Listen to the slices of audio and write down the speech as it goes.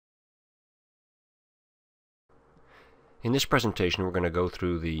In this presentation, we're going to go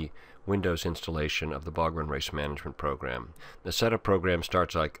through the Windows installation of the Bogburn Race Management program. The setup program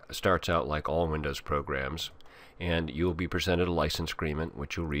starts out like all Windows programs, and you'll be presented a license agreement,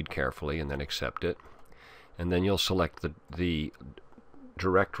 which you'll read carefully and then accept it. And then you'll select the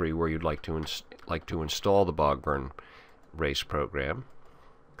directory where you'd like to install the Bogburn Race program.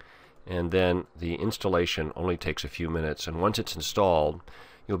 And then the installation only takes a few minutes, and once it's installed,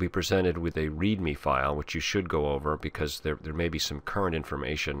 you'll be presented with a README file, which you should go over because there may be some current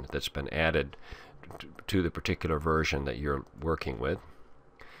information that's been added to the particular version that you're working with.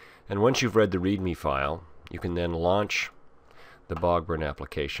 And once you've read the README file, you can then launch the Bogburn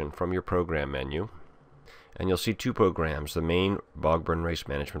application from your program menu. And you'll see two programs, the main Bogburn Race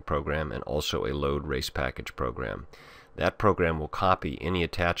Management program and also a load race package program. That program will copy any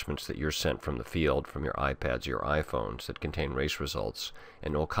attachments that you're sent from the field, from your iPads or your iPhones that contain race results,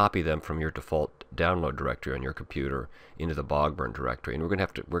 and it will copy them from your default download directory on your computer into the Bogburn directory. And we're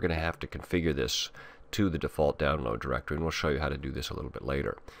going to have to configure this to the default download directory, and we'll show you how to do this a little bit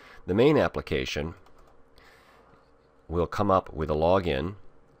later. The main application will come up with a login,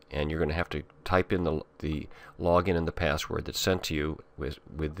 and you're going to have to type in the login and the password that's sent to you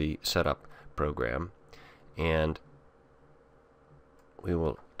with the setup program. And we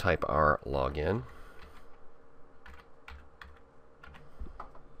will type our login.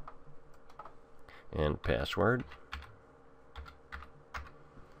 And password.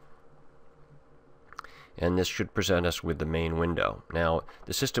 And this should present us with the main window. Now,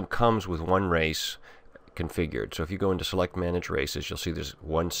 the system comes with one race configured. So if you go into Select Manage Races, you'll see there's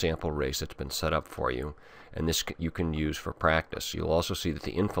one sample race that's been set up for you, and this you can use for practice. You'll also see that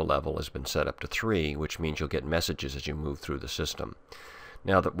the info level has been set up to 3, which means you'll get messages as you move through the system.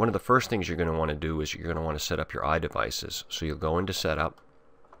 Now, one of the first things you're going to want to do is you're going to want to set up your iDevices. So you'll go into Setup,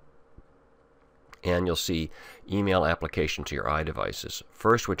 and you'll see Email Application to your iDevices.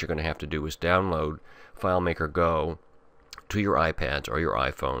 First, what you're going to have to do is download FileMaker Go to your iPads or your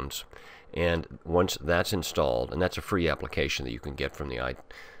iPhones. And once that's installed, and that's a free application that you can get from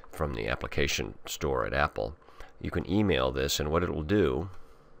the application store at Apple, you can email this, and what it will do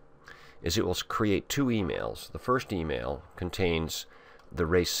is it will create two emails. The first email contains the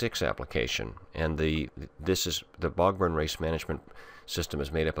Race 6 application, and the Bogburn Race Management system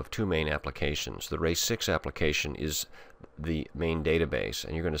is made up of two main applications. The Race 6 application is the main database,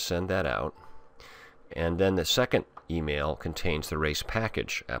 and you're going to send that out. And then the second email contains the race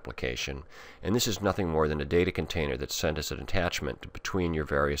package application, and this is nothing more than a data container that's sent as an attachment between your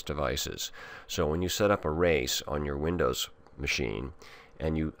various devices. So when you set up a race on your Windows machine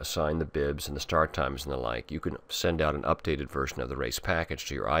and you assign the bibs and the start times and the like, you can send out an updated version of the race package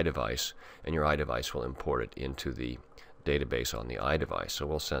to your iDevice, and your iDevice will import it into the database on the iDevice. So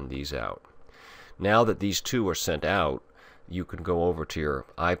we'll send these out. Now that these two are sent out, you can go over to your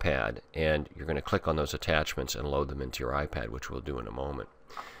iPad, and you're going to click on those attachments and load them into your iPad, which we'll do in a moment.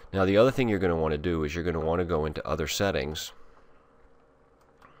 Now, the other thing you're going to want to do is you're going to want to go into Other Settings,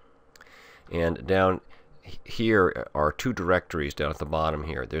 and down here are two directories down at the bottom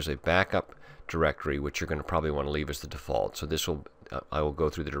here. There's a backup directory, which you're going to probably want to leave as the default. So this will I will go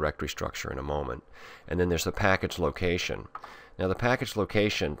through the directory structure in a moment. And then there's the package location. Now, the package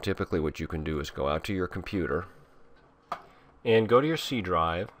location, typically what you can do is go out to your computer and go to your C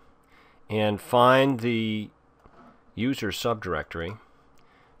drive and find the user subdirectory,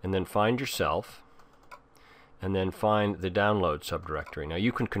 and then find yourself, and then find the download subdirectory. Now,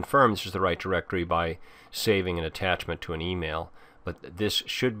 you can confirm this is the right directory by saving an attachment to an email, but this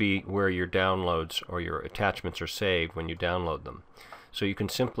should be where your downloads or your attachments are saved when you download them. So you can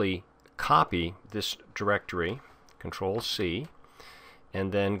simply copy this directory, Control C,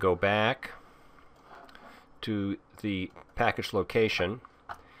 and then go back to the package location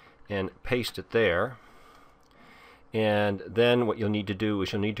and paste it there. And then what you'll need to do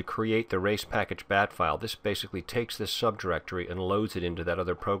is you'll need to create the race package bat file. This basically takes this subdirectory and loads it into that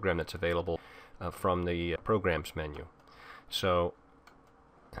other program that's available from the Programs menu. So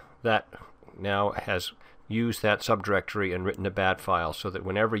that now has used that subdirectory and written a bat file, so that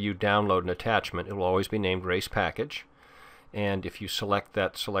whenever you download an attachment, it will always be named race package. And if you select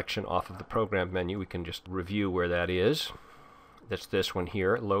that selection off of the program menu, we can just review where that is. That's this one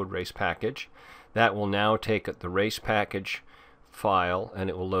here, load race package. That will now take the race package file and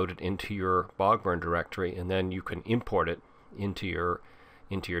it will load it into your Bogburn directory, and then you can import it into your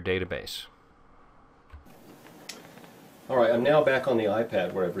database. Alright, I'm now back on the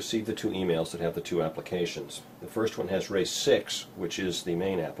iPad where I've received the two emails that have the two applications. The first one has Race 6, which is the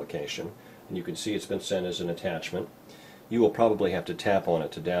main application, and you can see it's been sent as an attachment. You will probably have to tap on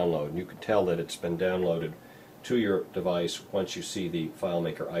it to download, and you can tell that it's been downloaded to your device once you see the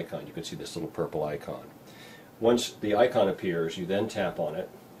FileMaker icon. You can see this little purple icon. Once the icon appears, you then tap on it,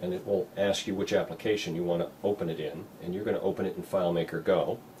 and it will ask you which application you want to open it in, and you're going to open it in FileMaker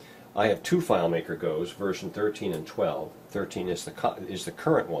Go. I have two FileMaker Go's, version 13 and 12. 13 is the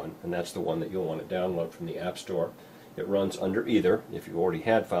current one, and that's the one that you'll want to download from the App Store. It runs under either. If you already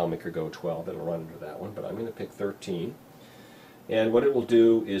had FileMaker Go 12, it'll run under that one, but I'm going to pick 13. And what it will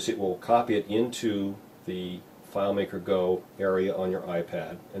do is it will copy it into the FileMaker Go area on your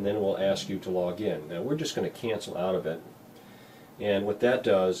iPad, and then it will ask you to log in. Now we're just going to cancel out of it, and what that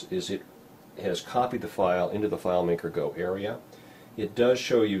does is it has copied the file into the FileMaker Go area. It does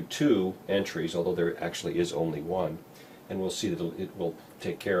show you two entries, although there actually is only one, and we'll see that it will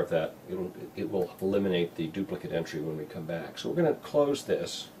take care of that. It will eliminate the duplicate entry when we come back. So we're going to close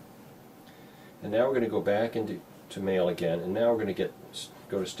this, and now we're going to go back into Mail again, and now we're going to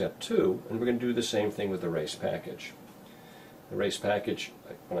go to step 2, and we're going to do the same thing with the race package. The race package,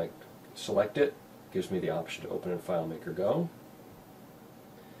 when I select it, gives me the option to open in FileMaker Go,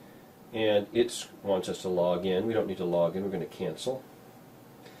 and it wants us to log in. We don't need to log in. We're going to cancel,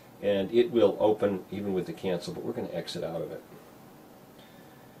 and it will open even with the cancel, but we're going to exit out of it.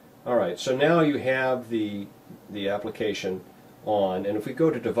 Alright, so now you have the application on, and if we go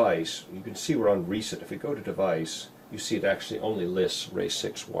to device, you can see we're on reset. If we go to device, you see it actually only lists Race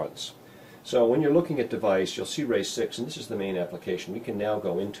 6 once. So when you're looking at device, you'll see Race 6, and this is the main application. We can now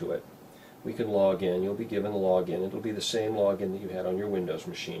go into it. We can log in. You'll be given a login. It'll be the same login that you had on your Windows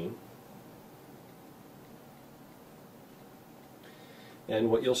machine. And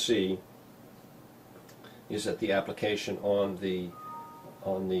what you'll see is that the application on the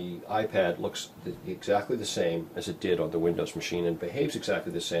iPad looks exactly the same as it did on the Windows machine, and behaves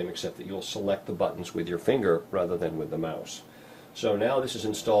exactly the same, except that you'll select the buttons with your finger rather than with the mouse. So now this is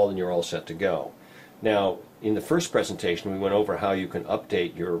installed and you're all set to go. Now, in the first presentation we went over how you can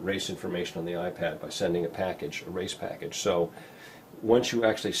update your race information on the iPad by sending a package, a race package. So once you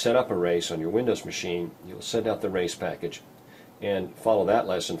actually set up a race on your Windows machine, you'll send out the race package and follow that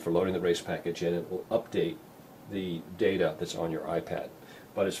lesson for loading the race package in. It will update the data that's on your iPad.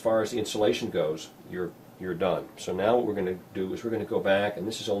 But as far as the installation goes, you're done. So now what we're going to do is we're going to go back, and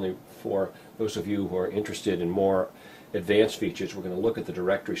this is only for those of you who are interested in more advanced features. We're going to look at the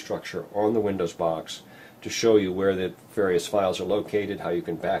directory structure on the Windows box to show you where the various files are located, how you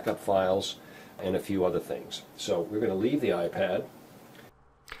can back up files, and a few other things. So we're going to leave the iPad.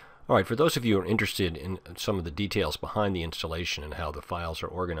 All right, for those of you who are interested in some of the details behind the installation and how the files are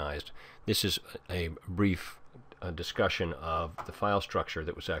organized, this is a brief discussion of the file structure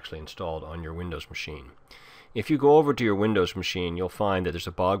that was actually installed on your Windows machine. If you go over to your Windows machine, you'll find that there's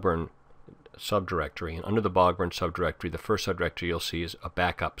a Bogburn subdirectory, and under the Bogburn subdirectory, the first subdirectory you'll see is a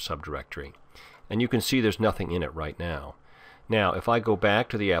backup subdirectory. And you can see there's nothing in it right now. Now, if I go back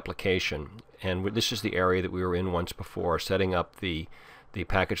to the application, and this is the area that we were in once before, setting up the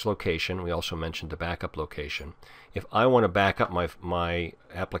package location. We also mentioned the backup location. If I want to back up my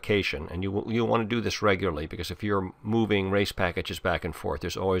application, and you'll want to do this regularly, because if you're moving race packages back and forth,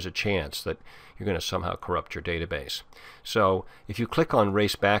 there's always a chance that you're going to somehow corrupt your database. So if you click on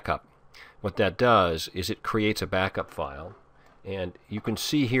Race Backup, what that does is it creates a backup file, and you can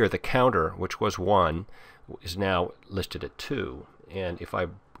see here the counter, which was 1, is now listed at 2. And if I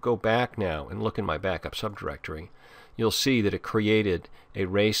go back now and look in my backup subdirectory, you'll see that it created a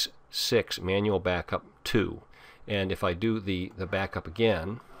Race 6 manual backup 2. And if I do the backup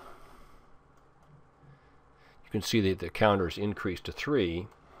again, you can see that the counter is increased to 3,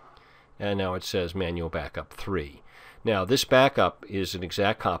 and now it says manual backup 3. Now this backup is an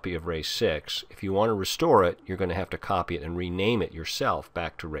exact copy of Race 6. If you want to restore it, you're going to have to copy it and rename it yourself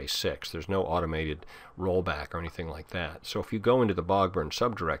back to Race 6. There's no automated rollback or anything like that. So if you go into the Bogburn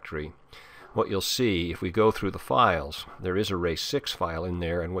subdirectory, what you'll see, if we go through the files, there is a Race 6 file in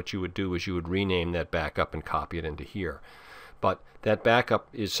there, and what you would do is you would rename that backup and copy it into here. But that backup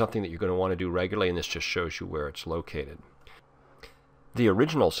is something that you're going to want to do regularly, and this just shows you where it's located. The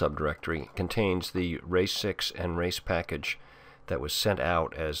original subdirectory contains the Race 6 and Race package that was sent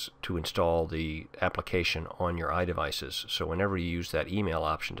out as to install the application on your iDevices. So whenever you use that email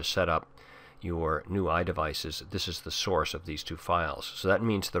option to set up your new iDevices, this is the source of these two files. So that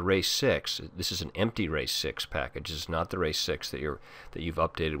means the Race 6, this is an empty Race 6 package. This is not the Race 6 that you've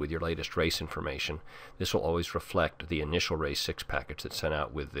updated with your latest race information. This will always reflect the initial Race 6 package that's sent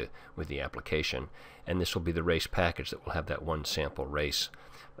out with the application, and this will be the race package that will have that one sample race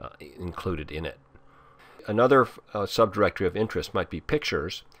included in it. Another subdirectory of interest might be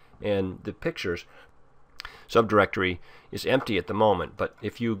pictures, and the pictures subdirectory is empty at the moment, but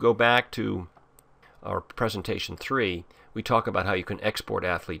if you go back to or presentation 3, we talk about how you can export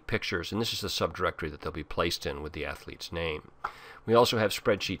athlete pictures, and this is the subdirectory that they'll be placed in with the athlete's name. We also have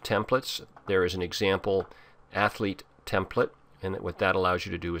spreadsheet templates. There is an example athlete template, and what that allows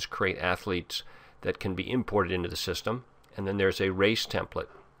you to do is create athletes that can be imported into the system. And then there's a race template,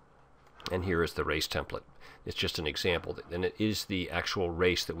 and here is the race template. It's just an example, and it is the actual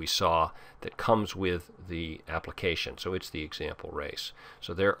race that we saw that comes with the application. So it's the example race.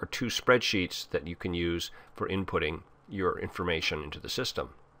 So there are 2 spreadsheets that you can use for inputting your information into the system.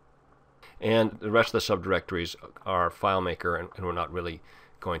 And the rest of the subdirectories are FileMaker, and we're not really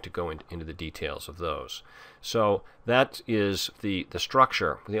going to go into the details of those. So that is the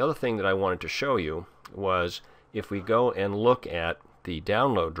structure. The other thing that I wanted to show you was if we go and look at the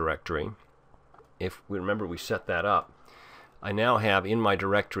download directory, if we remember we set that up, I now have in my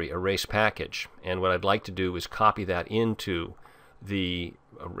directory a race package, and what I'd like to do is copy that into the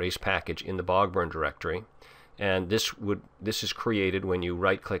race package in the Bogburn directory. And this is created when you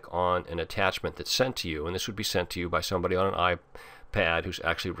right-click on an attachment that's sent to you, and this would be sent to you by somebody on an iPad who's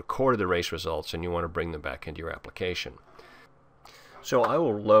actually recorded the race results, and you want to bring them back into your application. So I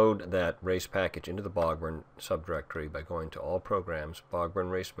will load that race package into the Bogburn subdirectory by going to All Programs, Bogburn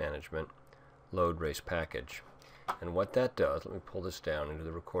Race Management, Load Race Package. And what that does, let me pull this down into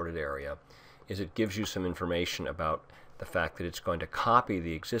the recorded area, is it gives you some information about the fact that it's going to copy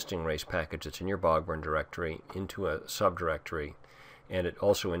the existing race package that's in your Bogburn directory into a subdirectory, and it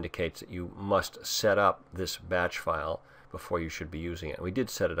also indicates that you must set up this batch file before you should be using it. We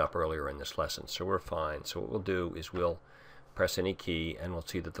did set it up earlier in this lesson, so we're fine. So what we'll do is we'll press any key and we'll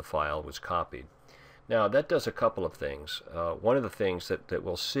see that the file was copied. Now that does a couple of things. One of the things that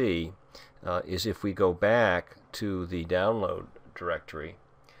we'll see is if we go back to the download directory,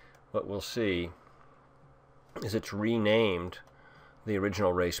 what we'll see is it's renamed the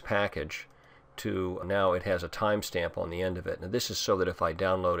original race package to, now it has a timestamp on the end of it. Now this is so that if I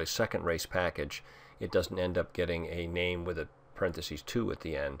download a second race package, it doesn't end up getting a name with a parentheses 2 at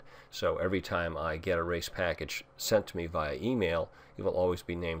the end. So every time I get a race package sent to me via email, it will always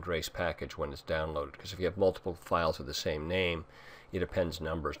be named race package when it's downloaded, because if you have multiple files with the same name, it appends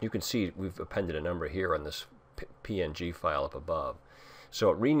numbers. You can see we've appended a number here on this PNG file up above. So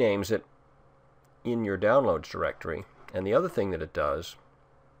it renames it in your downloads directory. And the other thing that it does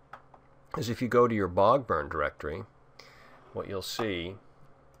is if you go to your Bogburn directory, what you'll see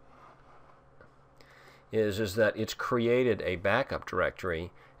is that it's created a backup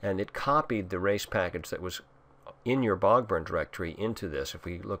directory, and it copied the race package that was in your Bogburn directory into this. If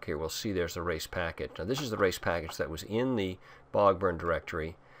we look here, we'll see there's the race package. Now this is the race package that was in the Bogburn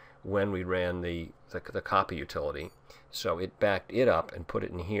directory when we ran the copy utility. So it backed it up and put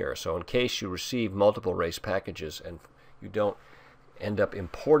it in here. So in case you receive multiple race packages and you don't end up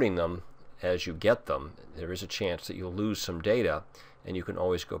importing them as you get them, there is a chance that you'll lose some data, and you can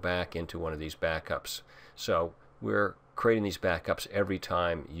always go back into one of these backups. So we're creating these backups every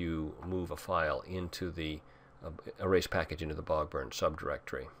time you move a file into the a race package into the Bogburn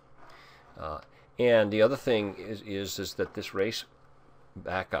subdirectory. And the other thing is that this race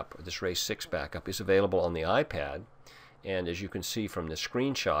backup, or this race 6 backup, is available on the iPad. And as you can see from the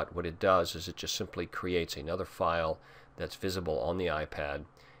screenshot, what it does is it just simply creates another file that's visible on the iPad.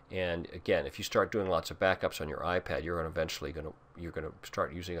 And again, if you start doing lots of backups on your iPad, you're eventually going to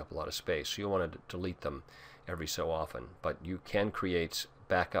start using up a lot of space. So you'll want to delete them every so often. But you can create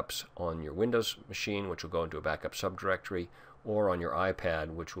backups on your Windows machine, which will go into a backup subdirectory, or on your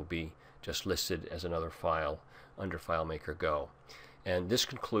iPad, which will be just listed as another file under FileMaker Go. And this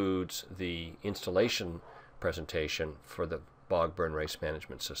concludes the installation presentation for the Bogburn Race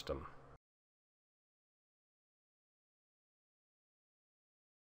Management System.